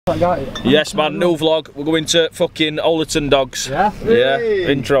Yes man, new vlog. We're going to fucking Ollerton Dogs. Yeah? Yeah,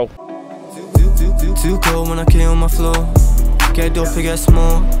 intro. Too cold when I came on my floor. Get dope, it gets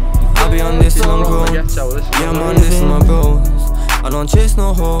small. I'll be on this till I'm grown. Yeah, I'm on this with my bros. I don't chase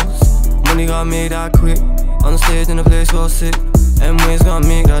no hoes. Money got made that quick. On the stage in the place go sick. M-Ways got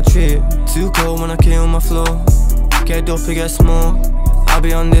make that trip. Too cold when I came on my floor. Get dope, it gets small. I'll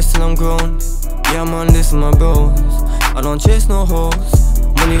be on this till I'm grown. Yeah, I'm on this with my bros. I don't chase no hoes.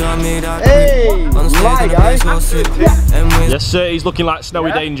 Money got made that quick. On the stage in the place go sick. M-Ways. Yes sir, he's looking like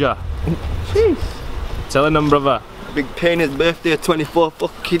Snowy Danger. Jeez. Telling them, brother. Big Paynes birthday, 24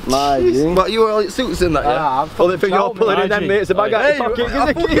 fucking jeez. But you were all suits in that, yeah? Oh, they think you're pulling in them, mate. It's a bag out of your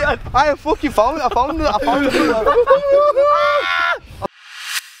pocket. I fucking found it. I found it.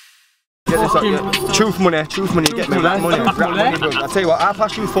 Get this up, yeah. Truth money, get me that money. I tell you what, I'll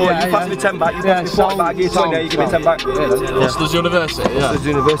pass you 4, you pass me 10 back, you pass me 4 back, I give you 20, you give me 10 back. Hustlers University, yeah. Hustlers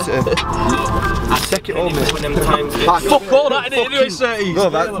University. Take it home, mate. Fuck all that in it anyway, sir.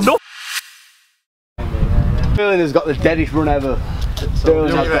 No. Sterling has got the deadest run ever.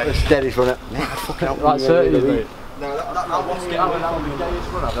 Sterling has got the steadiest run ever. That's 30s, mate.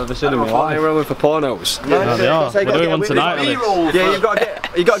 I've never seen him in life. They're running for pornos. No, they are. We're doing one tonight, Alex. Yeah,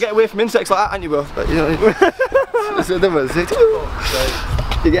 you got to get away from insects like that, haven't you, bro? But, you know, that's the difference.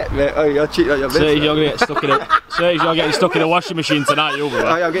 You get me? Oh, you're cheating on your business. You're gonna get stuck in a. You're getting stuck in a washing machine tonight, you'll be. Oh,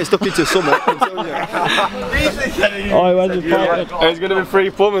 I'm getting stuck into summer. Oh, where's the partner? There's going to be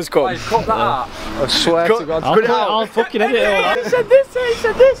 3 plumbers come. Cut that out. I swear to God. I'll fucking edit it all. He said this, he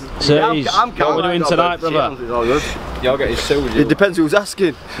said this. So what we're doing tonight, brother? You're getting sued. It depends who's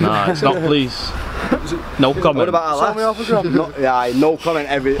asking. Nah, it's not, please. No comment. What about our last? No comment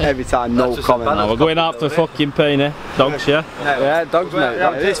every time, no comment. No, we're going out for fucking Paynes. Dogs, yeah? Yeah, dogs, mate.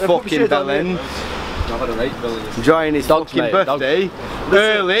 This fucking villain. Enjoying his fucking birthday.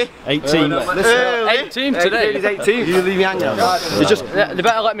 Early. 18. Early. 18 today. He's 18. You leave me hanging. They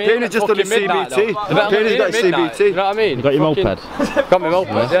better let me in. Paynes just done a CBT. Paynes got a CBT. You know what I mean? You got your moped? Got my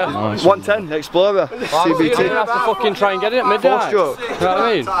moped, yeah. Nice. 110 Explorer. CBT. I have to fucking try and get it at midnight. 4-stroke. You know what I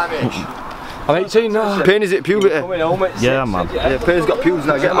mean? I'm 18 now. Paynes at puberty. Yeah, man. Yeah, Paynes got pubes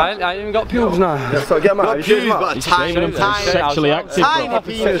now. Get him out. I ain't even got pubes now. Yeah, so get him out. Pubes, but He's shaving them for sexually active.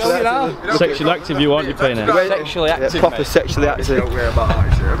 Sexually active, you want, you're Paynes. Sexually active, proper mate. sexually active. Don't worry about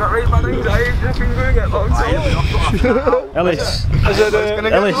that shit. I've got raised my anxiety. Nothing's going to get locked up. Ellis.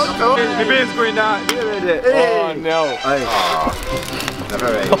 Ellis. My beard's going down. Oh no. That is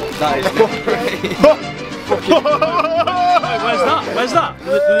Where's that? Did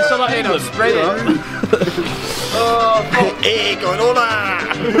they sell that in England? spray it. Hey, Corona!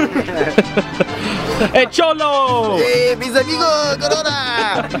 Hey, Cholo! Hey, mis amigos,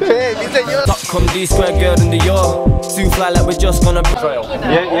 Corona! Hey, mis señores! Come D square girl in the yard. Too fly like we're just gonna trail.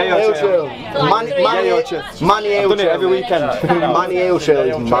 Yeah, Ale trail. Manny Ale done it every weekend. Manny Ale trail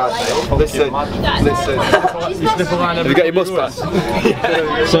is mad. Listen. Have you got your bus pass?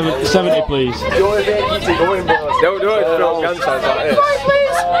 70, please. Don't do it, throw gun signs like this.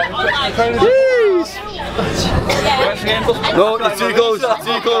 No, it's too close,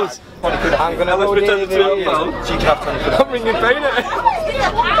 I'm gonna pretend it's real now. I'm ringing Paynes.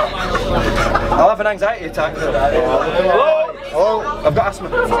 I'll have an anxiety attack. Oh, I've got asthma.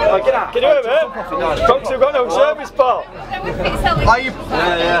 Oh, get out. Can you hear me? Trunks have got no service, pal. Are you?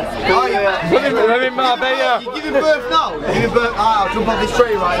 Yeah. I'm in Marbella. You giving birth now? You giving birth? I'll jump off this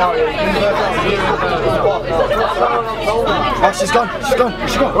tree right now. Oh, she's gone.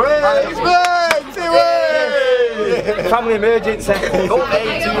 Family emergency.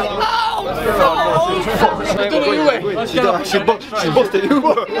 She's busted you.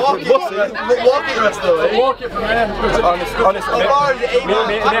 Walk it the rest of the way. Walk it from here. Honestly.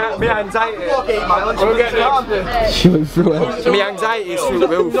 My anxiety. She went through it. My anxiety is through the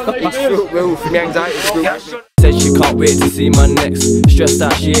roof. It's through the roof. My anxiety is through the roof. Said she can't wait to see my next. Stressed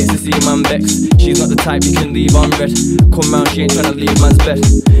out, she hates to see man vex. She's not the type you can leave on red. Come round, she ain't tryna leave man's bed.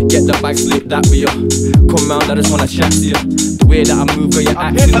 Get the bag slip that with you. Come round, I just wanna chat to you. The way that I move, where you're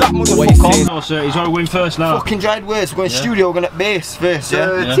acting. What you saying? Oh, sir, he's got to win first now. Fucking dried words. We're going studio, we're going to bass first,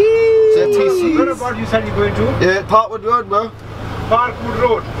 yeah? TC. Where about you said you're going to? Yeah, Parkwood Road, bro. Parkwood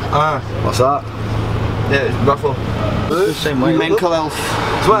Road. What's that? Yeah, it's Raffle. Same way. Mental health.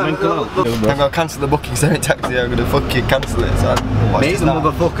 I'm going to cancel the booking, so in taxi, I'm going to fucking cancel it. So Make the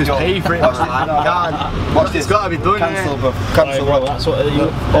motherfuckers pay for it. Watch this, got to be done. Cancel, bro. Cancel. Well, that's what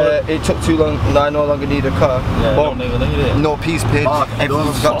it took too long and I no longer need a car. Yeah, don't even need it. No peas paid.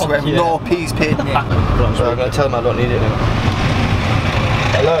 Everyone's got to have no peas paid. So I'm going to tell them I don't need it now.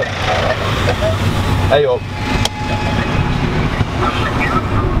 Hello. Hey up.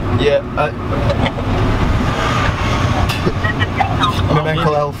 Yeah. My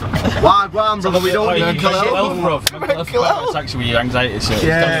mental health. Why, brother? We don't need mental health, bro. Mental health. Taxi with your anxiety, so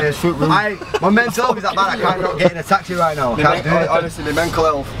yeah, it's my mental health is that bad. I can't not get in a taxi right now. I can't do it. Honestly, my mental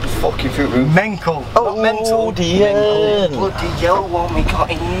health is fucking fruit room. Mental. Oh, not mental. Dear. Bloody hell, want me got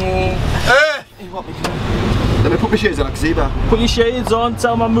in. Let me put my shades on, I can see that. put your shades on,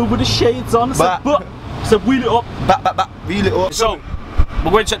 tell my move with the shades on. I said, wheel it up. Back, wheel it up. So,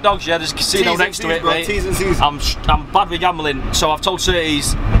 we're going to Dogs, yeah, there's a casino next to it, right? T's and C's. I'm bad with gambling, so I've told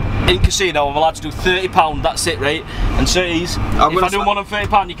Surtees in casino I'm allowed to do £30, that's it, right? And Surtees, if I do more than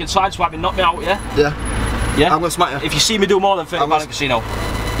 £30, you can sideswipe me and knock me out, yeah? Yeah. Yeah? I'm going to smack you. If you see me do more than £30 in casino.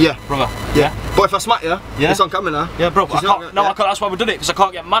 Yeah. Brother. Yeah. But if I smack you, it's on camera now. Yeah, bro, I can't, no, I can't, that's why we've done it, because I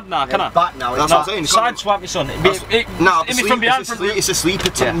can't get mad now, can I? Back now, that's what I'm saying. Sideswipe me, son. No, from behind. It's a sleeper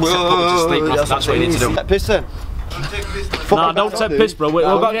team. That's what you need to do. Piss then. Nah, don't take piss, bro. We've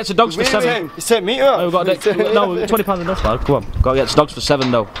got to get to Dogs for 7. It's 10 metre. We've got to get no, £20 enough, lad. Come on. Got to get to Dogs for 7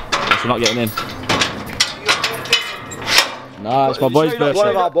 though. Else we're not getting in. Nah, it's my boy's birthday. One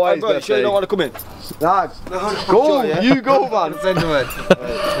of our boys' birthday. You sure you don't want to come in? Nah, go, you go, man.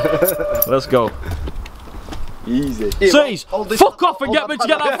 Let's go. Easy. Cease! Fuck off and get me to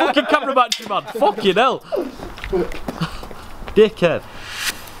get that fucking camera back to you, man. Fucking hell. Dickhead.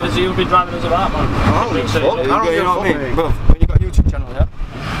 You've been driving us about, man. You know what I mean? Bro, when you got a YouTube channel, yeah?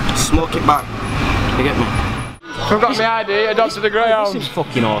 Smoke it back. You get me? I've got my ID, a dog to the greyhound. These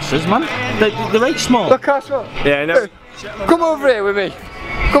fucking horses, man. They're very small. Look how small. Yeah, I know. Come over here with me.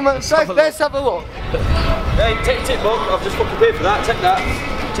 Come on, let's have a look. Hey, take a tip book. I've just fucking paid for that. Take that.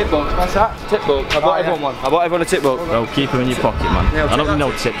 Tip book. What's that? Tip book. I bought everyone one. I bought everyone a tip book. Bro, keep them in your pocket, man. I don't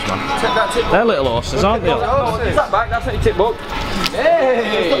know tips, man. Take that tip book. They're little horses, aren't they? Is that back? That's not your tip book.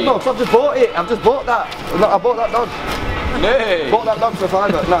 Hey! No, I've just bought it. I've just bought that. Look, I bought that dog. Hey! Bought that dog for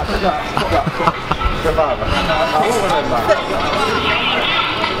 £5. Nah, take that. Fuck that. For £5. I won't want them back.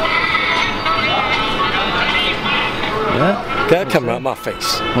 Yeah? Get a camera at my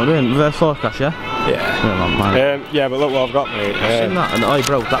face. What are we doing? Reverse forecast, yeah? Yeah. Yeah, but look what I've got, mate. Seen that? And, oh,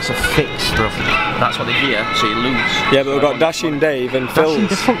 bro, that's a fix, bro. That's what they hear, so you lose. Yeah, but we've got Dashing Dave and Phil.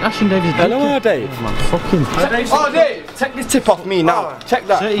 Dashing Dave is Hello, Dave. Man, fucking. Oh, Dave! Take this tip off me now. Check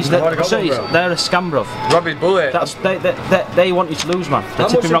that. They're a scam, bro. Robbie's bullet. They want you to lose, man. They're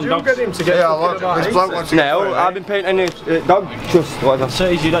tipping wrong dogs. No, I've been paying any dog trust, whatever.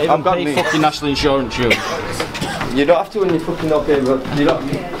 Surtees, you don't even pay fucking national insurance, you. You don't have to when you're fucking okay, bro. You don't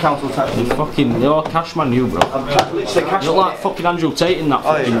council tax. You're cash man, you, bro. You look like fucking Andrew Tate in that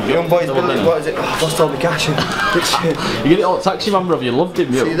fucking. Young boy's building, what is it? Oh, I've lost all the cash. You get it all taxi man, bro. You loved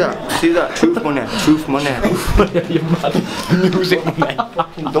him, you. See that? Truth money. Truth money. You're mad. Music money.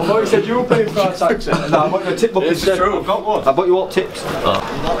 Don't know you said you were paying for our taxi. No, I bought you a tip book instead. True. I've got one. I bought you all tips. Not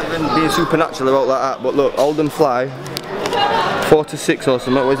even being supernatural about like that, but look, hold and fly. 4 to 6 or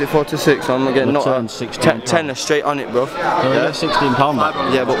something. What is it? 4 to 6. I'm getting not 10 straight on it, bro. Yeah, £16,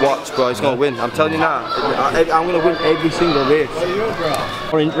 man. Yeah, but watch, bro. It's gonna win. I'm telling you now. I'm gonna win every single race.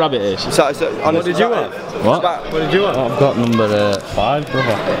 Orange rabbit is. What did you have? What? What did you have? I've got number 5,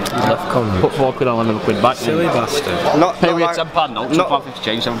 brother. Put 4 quid on, £11 back. Silly bastard. Pay me £10, no. £2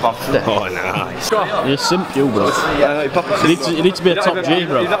 exchange, £7. Oh, nice. You're a simp, you, bro. You need to be a top G,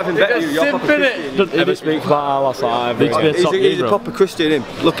 bro. He's not even betting you. You're simp in it. Never speak about our last life. You need to be a top G, He's a proper Christian, him.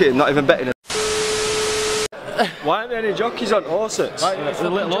 Look at him, not even betting. Why aren't there any jockeys on horses? They're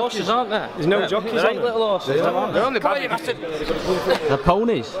little horses, aren't there? There's no jockeys on there. Ain't little horses. They're only bad. They're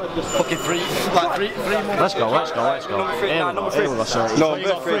ponies. Fucking 3 months. Let's go. Number 3. No, you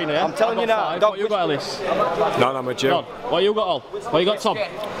got 3 now. I'm telling you now. What you got, Ellis? No, I'm a Jew. What you got, Al? What you got, Tom? 4.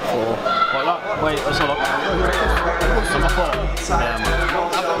 What that? Wait, let's have a look. Number 4. Yeah, man.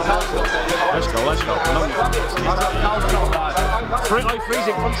 Let's go.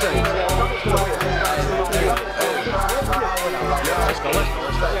 Freezing country.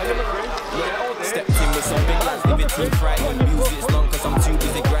 Stepped in with some big lads, living team frightened. Music's long cause I'm too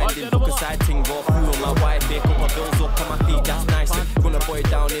busy grinding. Book a side ting, go through on my wife. Make up my bills up on my feet, that's nice. Gonna boy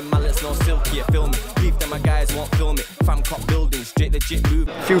down in mallets, no silky, you feel me. Beef them, my guys won't film it. Fam cop buildings, straight legit move.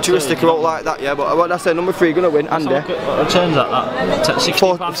 Futuristic about like that, yeah, but what I said, number 3 gonna win, Andy. What turns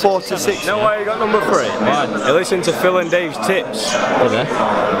that? 4 to 6. No way you got number 3? Why? You listen to Phil and Dave's tips.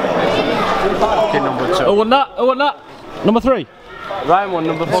 Fucking number 2. Who won that? Number 3. Ryan won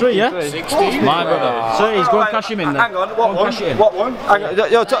number 3, yeah? 16. My brother. So he's going to cash him in then. Hang on, what one? What one?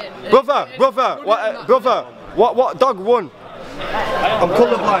 Yo, brother, what dog won? I'm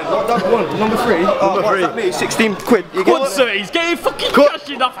colourblind. What dog won? Number 3. Number 3. What's that mean? 16 quid. You Good, sir. He's getting fucking cash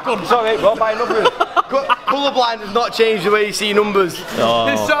in that cunt. Sorry, bro, buy another. Colourblind has not changed the way you see numbers. Oh.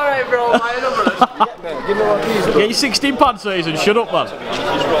 It's alright, bro. My number. Give me one piece. Get your 16 pad size and shut up, man.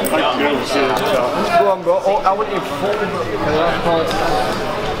 Go on, bro. Oh, I want you.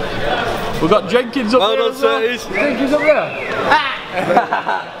 We've got Jenkins up there. Jenkins up there.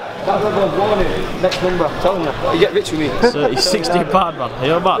 Next number, I'm telling you. You get rich with me. So he's 16 pound, man. Are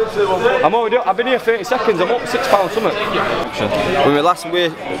you bad? I'm already up. I've been here 30 seconds. I'm up £6 something. When my last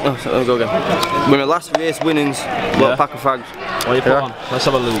race, when my last race winnings, got a pack of fags. What you put on? Let's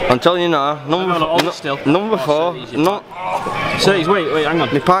have a look. I'm telling you now. Number 4. No. So wait, hang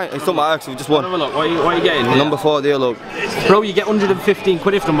on. My pint. It's not my because we just won. Have a look. What are you getting? Number 4 there, look. Bro, you get 115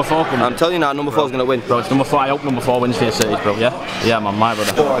 quid if number 4 comes. I'm telling you now, number 4's gonna win. Bro, it's number 4. I hope number 4 wins for your cities, bro. Yeah? Yeah, man, my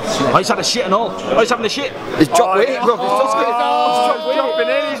brother. Oh, he's had a shit and all. Oh, he's having a shit. He's dropped weight, bro. He's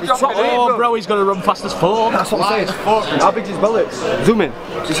dropping in. Oh, bro, he's gonna run fast as 4. That's what I'm saying. How big's his bullets? Zoom in.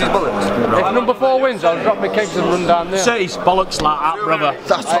 This is bullets. If number 4 wins, I'll drop my kegs and run down there. Cities bollocks like that, brother.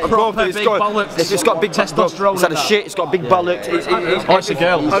 That's what proper big bollocks. It's got big testosterone. It's had a shit. It's got big bollocks. Oh, it's a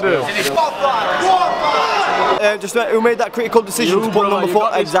girl. I do. Just who made that critical decision to put number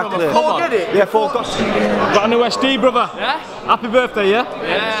 4? Exactly. Yeah, 4 got. Got a new SD, brother. Yeah. Happy birthday, yeah.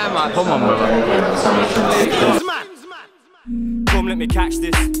 Yeah, man. Come on, brother. Come, let me catch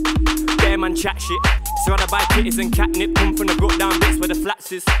this. Yeah, man, chat shit. Surrounded by kitties and catnip. Come from the broke down bits where the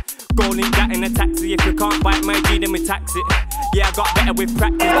flats is. Going that in a taxi. If you can't bite my G, then we tax it. Yeah, I got better with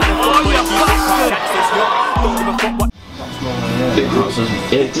practice. Don't give a fuck what.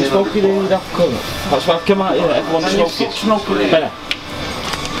 It's smoking in that colour. That's why I've come out here. Everyone's smoking. Better.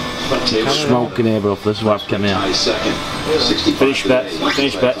 Smoking here, bro. This is why I've come here. Finish bets.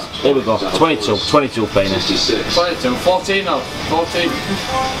 Finish bets. Here we go. 22. 22 Paynes. 22. 14 now. 14.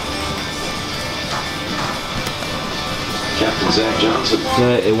 Captain Zach Johnson.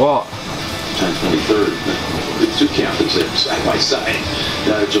 30 what? 23rd. The two captains there side by side.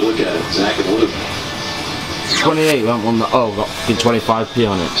 Now that you look at it, Zach and Luke. 28, we haven't won that. Oh, got fucking 25p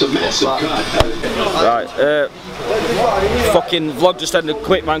on it. It's a massive cut. Right, fucking vlog just ended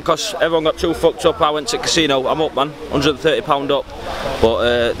quick, man, because everyone got too fucked up. I went to casino. I'm up, man, £130 up.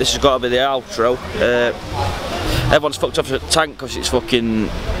 But this has got to be the outro. Everyone's fucked up at tank because it's fucking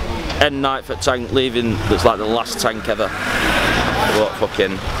end night for tank, leaving. It's like the last tank ever. But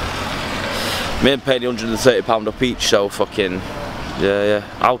fucking, me and Payne £130 up each, so fucking, yeah,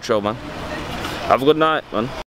 outro, man. Have a good night, man.